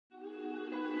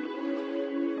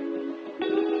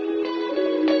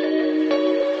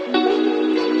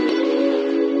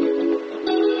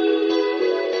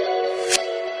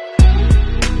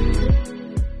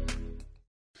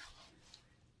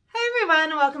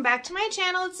welcome back to my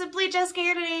channel. It's Simply Jessica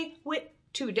here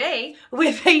today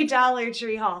with a Dollar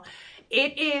Tree haul.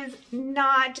 It is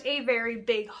not a very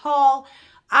big haul.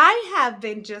 I have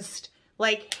been just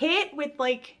like hit with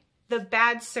like the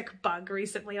bad sick bug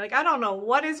recently. Like I don't know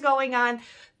what is going on,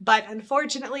 but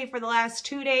unfortunately for the last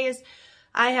 2 days,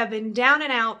 I have been down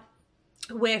and out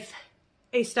with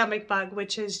a stomach bug,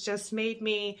 which has just made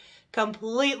me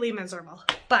completely miserable.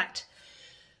 But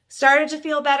started to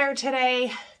feel better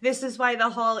today. This is why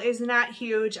the haul is not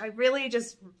huge.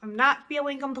 I'm not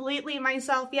feeling completely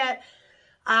myself yet.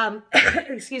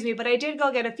 Excuse me, but I did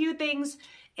go get a few things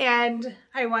and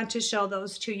I want to show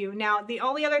those to you. Now, the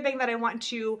only other thing that I want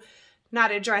to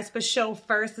not address but show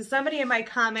first is somebody in my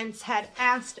comments had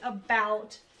asked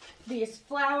about these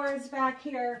flowers back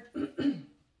here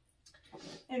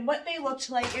and what they looked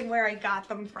like and where I got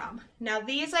them from. Now,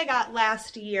 these I got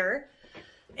last year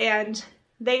and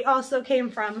they also came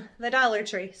from the Dollar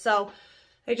Tree. So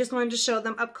I just wanted to show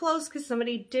them up close because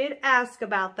somebody did ask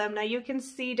about them. Now you can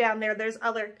see down there, there's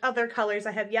other colors.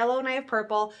 I have yellow and I have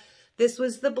purple. This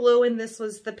was the blue and this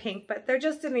was the pink, but they're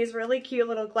just in these really cute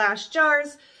little glass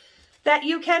jars that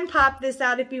you can pop this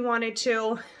out if you wanted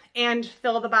to and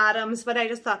fill the bottoms. But I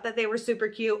just thought that they were super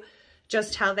cute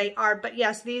just how they are. But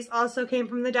yes, these also came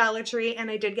from the Dollar Tree and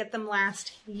I did get them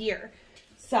last year.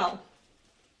 So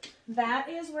that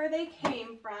is where they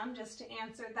came from, just to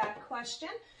answer that question.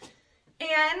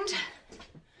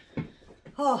 And,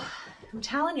 oh, I'm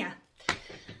telling you,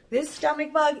 this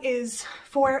stomach bug is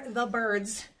for the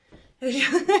birds.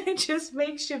 It just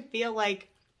makes you feel like,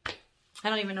 I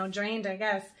don't even know, drained, I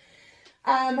guess.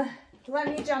 Let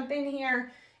me jump in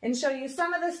here and show you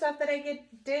some of the stuff that I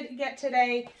did get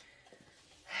today.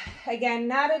 Again,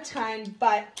 not a ton,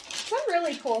 but some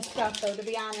really cool stuff, though, to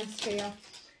be honest with you.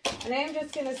 And I'm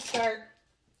just going to start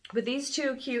with these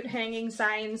two cute hanging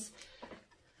signs.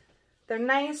 They're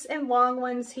nice and long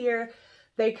ones here.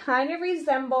 They kind of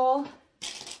resemble,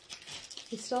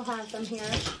 we still have them here,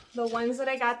 the ones that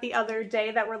I got the other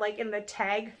day that were like in the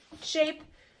tag shape.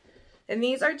 And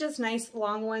these are just nice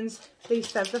long ones. They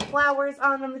said the flowers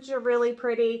on them, which are really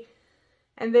pretty.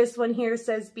 And this one here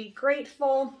says, "Be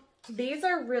grateful." These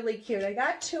are really cute. I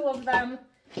got 2 of them.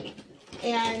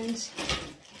 And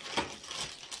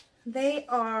they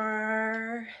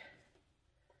are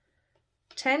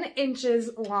 10 inches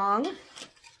long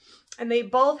and they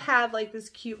both have like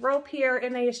this cute rope here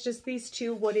and it's just these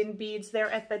 2 wooden beads there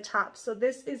at the top. So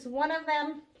this is one of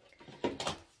them.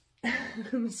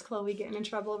 Miss Chloe getting in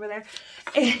trouble over there.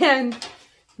 And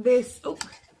this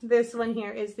one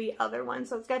here is the other one.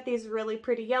 So it's got these really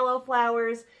pretty yellow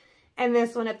flowers and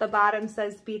this one at the bottom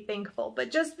says "Be thankful."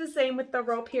 But just the same with the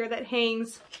rope here that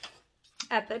hangs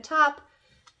at the top.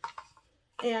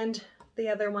 And the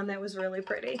other one that was really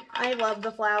pretty. I love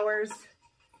the flowers.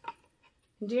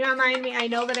 Do not mind me. I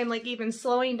know that I'm like even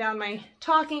slowing down my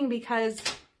talking because,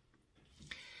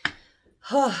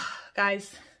 oh,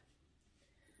 guys,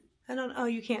 I don't know. Oh,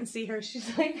 you can't see her.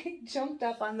 She's like jumped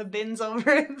up on the bins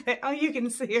over there. Oh, you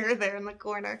can see her there in the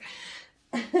corner.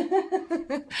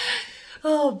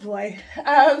 Oh boy.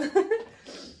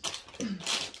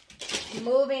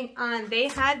 Moving on. They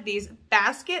had these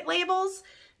basket labels.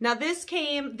 Now these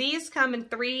come in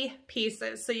 3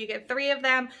 pieces. So you get 3 of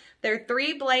them. They're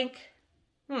 3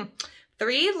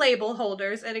 label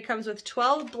holders and it comes with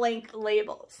 12 blank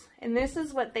labels. And this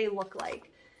is what they look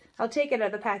like. I'll take it out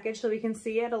of the package so we can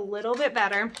see it a little bit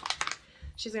better.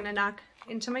 She's gonna knock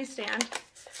into my stand.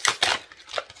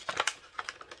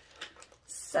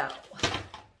 So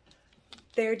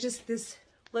they're just this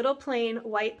little plain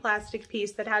white plastic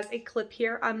piece that has a clip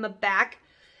here on the back.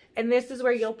 And this is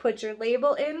where you'll put your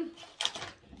label in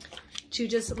to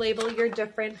just label your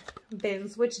different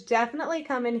bins, which definitely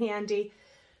come in handy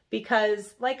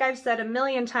because, like I've said a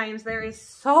million times, there is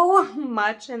so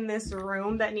much in this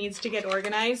room that needs to get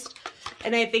organized.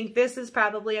 And I think this is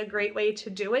probably a great way to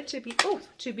do it,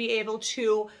 to be able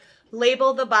to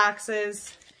label the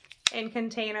boxes and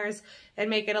containers and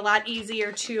make it a lot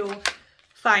easier to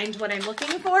find what I'm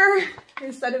looking for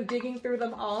instead of digging through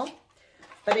them all.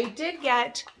 But I did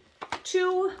get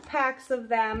 2 packs of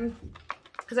them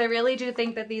because I really do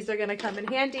think that these are going to come in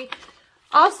handy.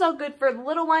 Also good for the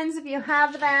little ones if you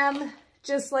have them,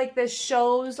 just like this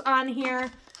shows on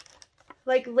here,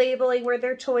 like labeling where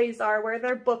their toys are, where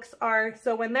their books are.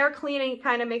 So when they're cleaning, it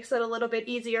kind of makes it a little bit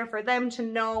easier for them to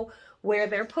know where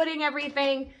they're putting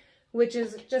everything, which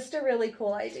is just a really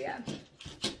cool idea.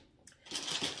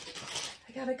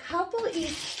 I got a couple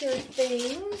Easter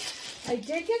things. I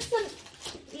did get some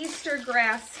Easter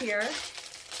grass here.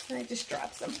 And I just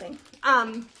dropped something.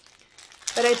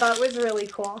 That I thought was really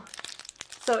cool.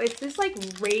 So it's this like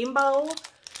rainbow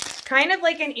kind of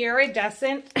like an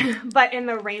iridescent, but in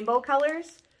the rainbow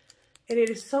colors. And it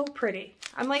is so pretty.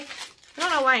 I'm like, I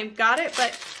don't know why I got it,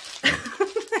 but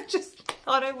I just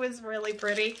thought it was really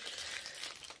pretty.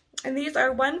 And these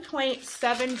are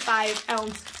 1.75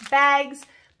 ounce bags,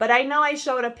 but I know I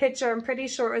showed a picture, I'm pretty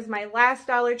sure it was my last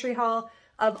Dollar Tree haul,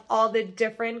 of all the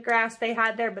different grass they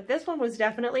had there, but this one was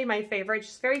definitely my favorite.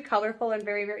 Just very colorful and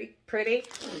very, very pretty.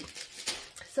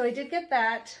 So I did get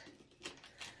that.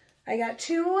 I got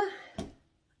 2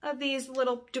 of these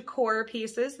little decor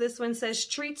pieces. This one says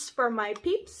treats for my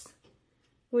peeps,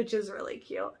 which is really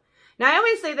cute. Now I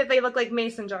always say that they look like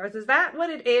mason jars. Is that what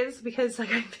it is? Because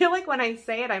like I feel like when I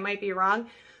say it, I might be wrong.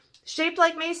 Shaped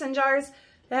like mason jars.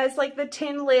 It has like the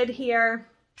tin lid here.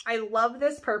 I love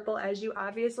this purple, as you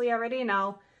obviously already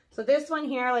know. So this one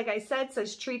here, like I said,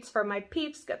 says treats for my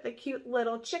peeps. Got the cute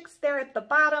little chicks there at the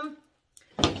bottom.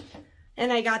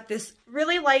 And I got this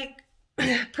really light,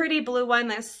 pretty blue one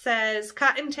that says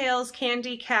Cottontails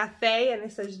Candy Cafe, and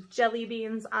it says jelly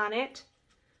beans on it.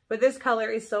 But this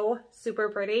color is so super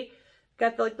pretty.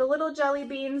 Got the, like the little jelly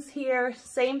beans here.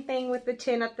 Same thing with the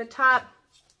tin at the top.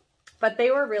 But they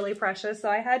were really precious, so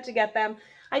I had to get them.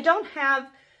 I don't have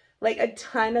like a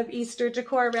ton of Easter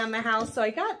decor around the house, so I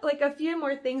got like a few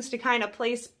more things to kind of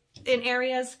place in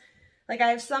areas. Like I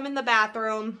have some in the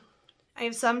bathroom. I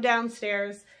have some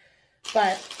downstairs.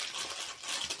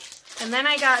 And then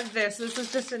I got this. This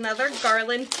is just another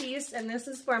garland piece, and this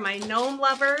is for my gnome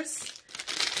lovers.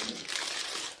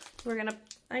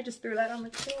 I just threw that on the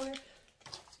floor.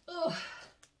 Ugh.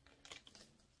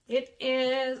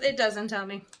 It doesn't tell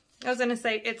me. I was gonna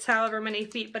say it's however many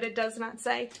feet, but it does not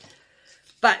say.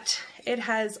 But it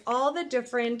has all the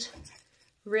different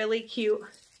really cute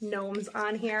gnomes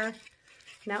on here.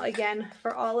 Now again,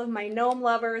 for all of my gnome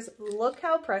lovers, look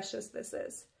how precious this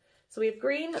is. So we have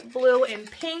green, blue, and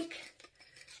pink.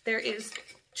 There is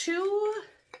 2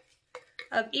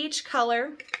 of each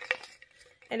color,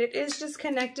 and it is just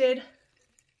connected,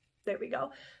 there we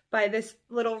go, by this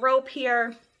little rope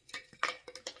here.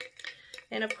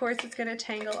 And of course it's gonna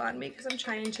tangle on me because I'm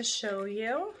trying to show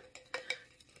you.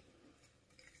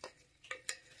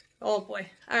 Oh boy.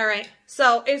 All right.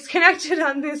 So it's connected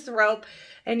on this rope.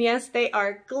 And yes, they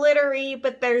are glittery,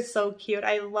 but they're so cute.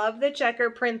 I love the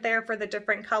checker print there for the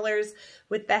different colors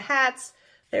with the hats.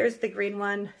 There's the green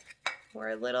one. We're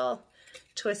a little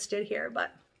twisted here,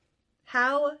 but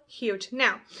how cute.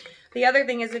 Now, the other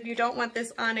thing is if you don't want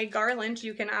this on a garland,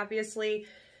 you can obviously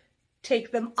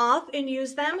take them off and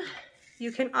use them.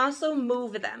 You can also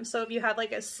move them. So if you have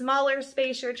like a smaller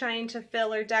space you're trying to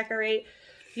fill or decorate,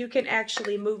 you can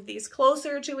actually move these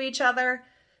closer to each other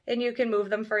and you can move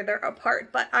them further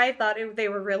apart. But I thought they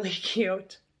were really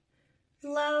cute.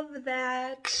 Love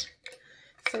that.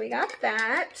 So we got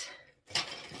that.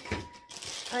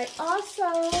 I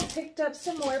also picked up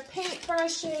some more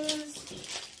paintbrushes.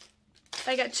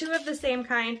 I got 2 of the same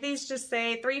kind. These just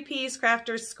say 3-piece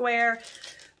Crafter's Square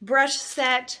brush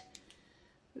set.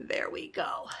 There we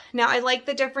go. Now I like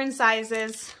the different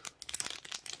sizes.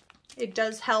 It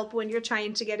does help when you're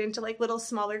trying to get into like little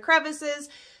smaller crevices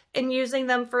and using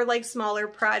them for like smaller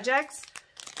projects.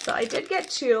 So I did get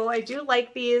 2. I do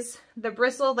like these. The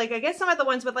bristle, like I get some of the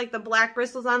ones with like the black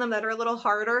bristles on them that are a little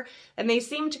harder and they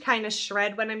seem to kind of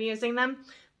shred when I'm using them,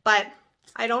 but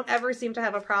I don't ever seem to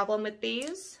have a problem with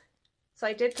these. So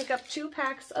I did pick up 2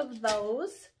 packs of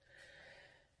those.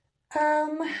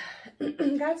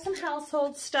 Got some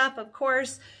household stuff, of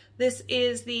course. This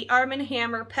is the Arm &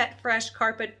 Hammer Pet Fresh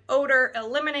Carpet Odor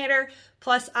Eliminator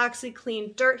plus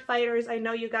OxiClean Dirt Fighters. I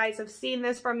know you guys have seen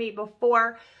this from me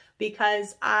before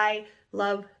because I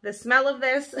love the smell of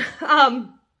this. I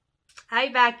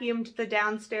vacuumed the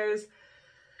downstairs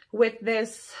with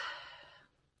this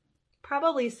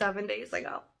probably 7 days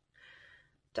ago.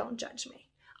 Don't judge me.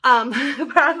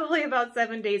 Probably about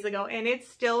 7 days ago, and it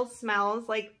still smells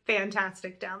like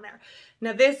fantastic down there.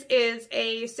 Now this is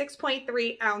a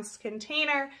 6.3 ounce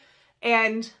container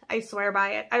and I swear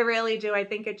by it. I really do. I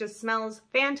think it just smells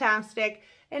fantastic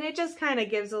and it just kind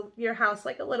of gives your house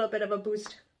like a little bit of a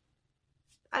boost.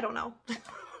 I don't know,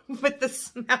 with the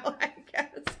smell, I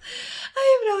guess.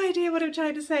 I have no idea what I'm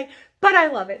trying to say, but I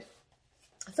love it.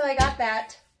 So I got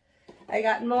that. I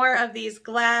got more of these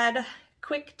Glad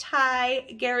Quick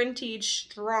Tie Guaranteed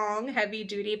Strong Heavy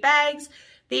Duty bags.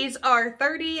 These are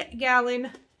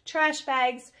 30-gallon trash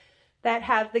bags that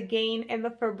have the Gain and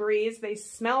the Febreze. They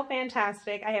smell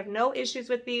fantastic. I have no issues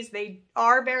with these. They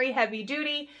are very heavy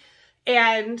duty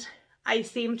and I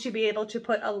seem to be able to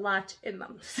put a lot in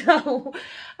them. So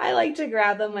I like to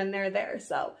grab them when they're there.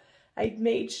 So I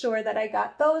made sure that I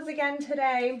got those again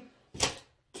today.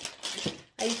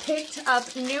 I picked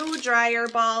up new dryer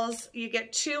balls. You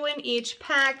get 2 in each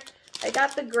pack. I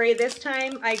got the gray this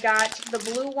time. I got the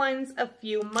blue ones a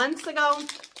few months ago.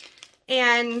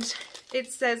 And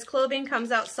it says clothing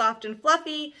comes out soft and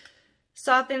fluffy,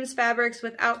 softens fabrics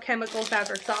without chemical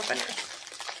fabric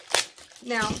softeners.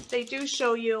 Now, they do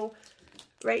show you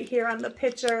right here on the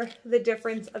picture the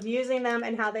difference of using them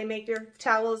and how they make your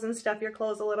towels and stuff, your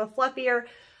clothes a little fluffier.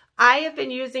 I have been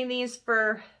using these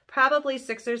for probably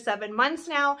 6 or 7 months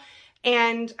now,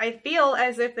 and I feel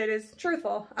as if it is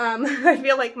truthful. I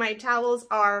feel like my towels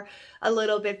are a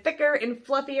little bit thicker and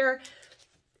fluffier,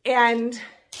 and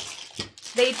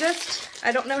they just,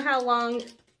 I don't know how long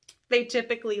they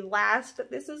typically last,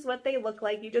 but this is what they look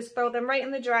like. You just throw them right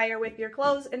in the dryer with your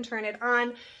clothes and turn it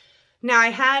on. Now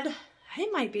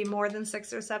it might be more than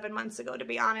 6 or 7 months ago, to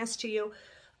be honest to you.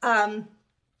 I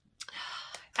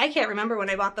can't remember when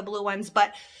I bought the blue ones,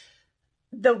 but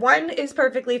the one is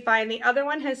perfectly fine. The other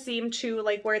one has seemed to,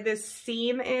 like where this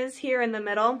seam is here in the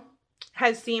middle,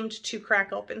 has seemed to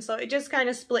crack open. So it just kind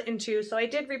of split in two. So I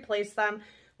did replace them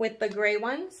with the gray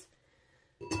ones.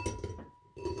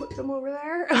 Put them over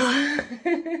there.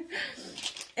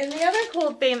 And the other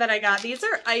cool thing that I got, these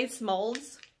are ice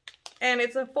molds. And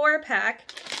it's a 4-pack.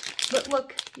 But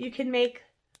look, you can make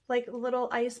like little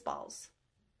ice balls.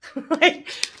 Like,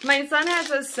 my son has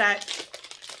a set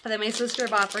that my sister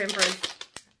bought for him for his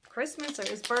Christmas or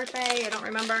his birthday, I don't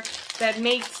remember, that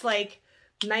makes like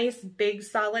nice big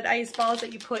solid ice balls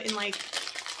that you put in, like,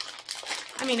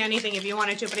 I mean anything if you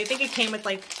wanted to, but I think it came with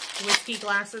like whiskey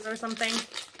glasses or something.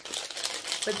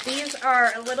 But these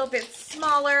are a little bit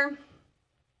smaller,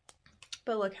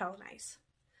 but look how nice.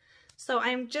 So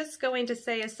I'm just going to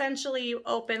say essentially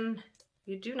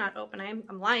you do not open,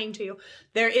 I'm lying to you.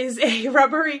 There is a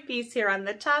rubbery piece here on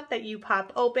the top that you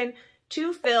pop open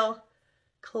to fill,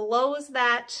 close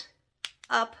that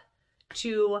up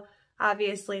to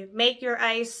obviously make your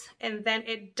ice, and then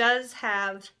it does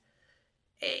have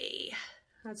a,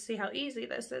 let's see how easy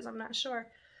this is, I'm not sure.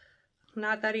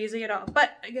 Not that easy at all,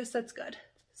 but I guess that's good.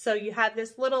 So you have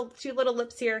this two little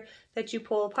lips here that you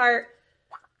pull apart,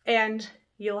 and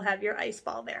you'll have your ice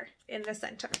ball there in the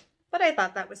center. But I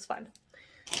thought that was fun.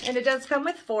 And it does come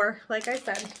with 4, like I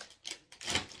said.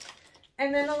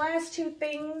 And then the last 2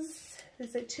 things,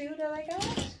 is it 2 that I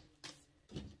got?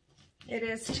 It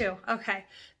is 2, okay.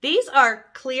 These are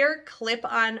clear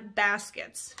clip-on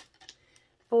baskets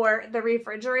for the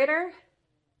refrigerator.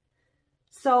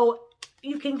 So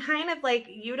you can kind of like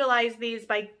utilize these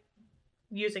by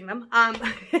using them,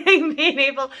 being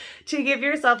able to give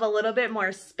yourself a little bit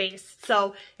more space.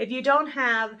 So if you don't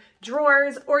have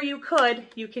drawers, or you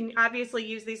can obviously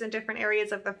use these in different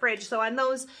areas of the fridge. So on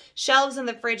those shelves in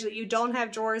the fridge that you don't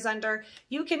have drawers under,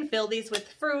 you can fill these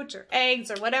with fruit or eggs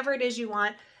or whatever it is you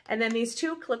want. And then these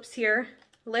 2 clips here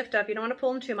lift up. You don't want to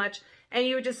pull them too much. And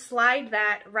you would just slide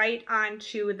that right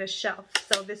onto the shelf.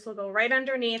 So this will go right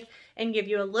underneath and give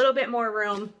you a little bit more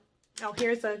room. Oh,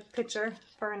 here's a picture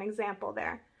for an example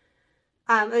there.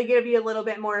 They give you a little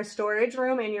bit more storage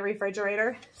room in your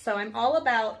refrigerator. So I'm all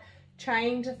about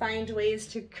trying to find ways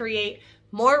to create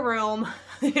more room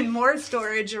and more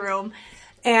storage room,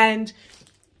 and,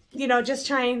 you know, just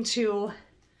trying to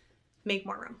make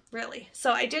more room, really.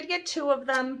 So I did get 2 of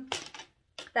them.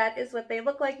 That is what they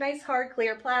look like. Nice hard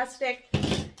clear plastic.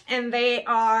 And they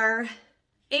are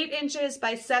 8 inches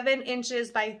by 7 inches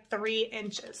by 3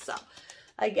 inches. So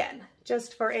again,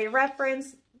 just for a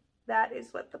reference, that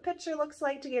is what the picture looks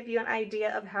like to give you an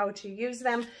idea of how to use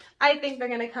them. I think they're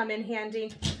going to come in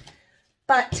handy.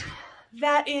 But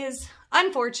that is,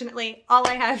 unfortunately, all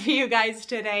I have for you guys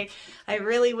today. I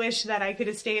really wish that I could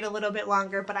have stayed a little bit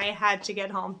longer, but I had to get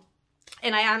home.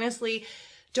 And I honestly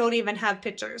don't even have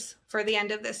pictures for the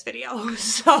end of this video.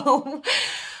 So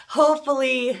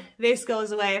hopefully this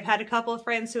goes away. I've had a couple of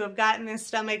friends who have gotten this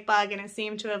stomach bug, and it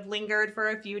seemed to have lingered for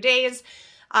a few days.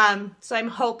 So I'm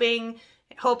hoping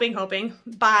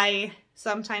by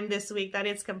sometime this week that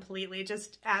it's completely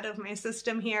just out of my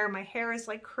system here. My hair is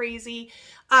like crazy.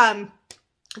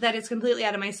 That it's completely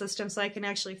out of my system so I can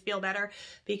actually feel better,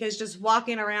 because just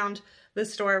walking around the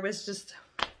store was just,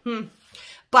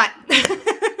 But, and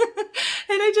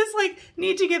I just like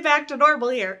need to get back to normal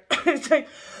here. It's like,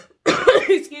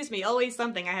 excuse me, always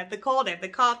something. I have the cold, I have the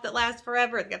cough that lasts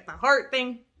forever, I got the heart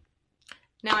thing.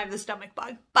 Now I have the stomach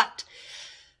bug. But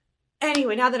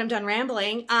anyway, now that I'm done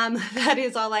rambling, that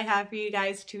is all I have for you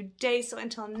guys today. So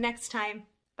until next time,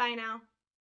 bye now.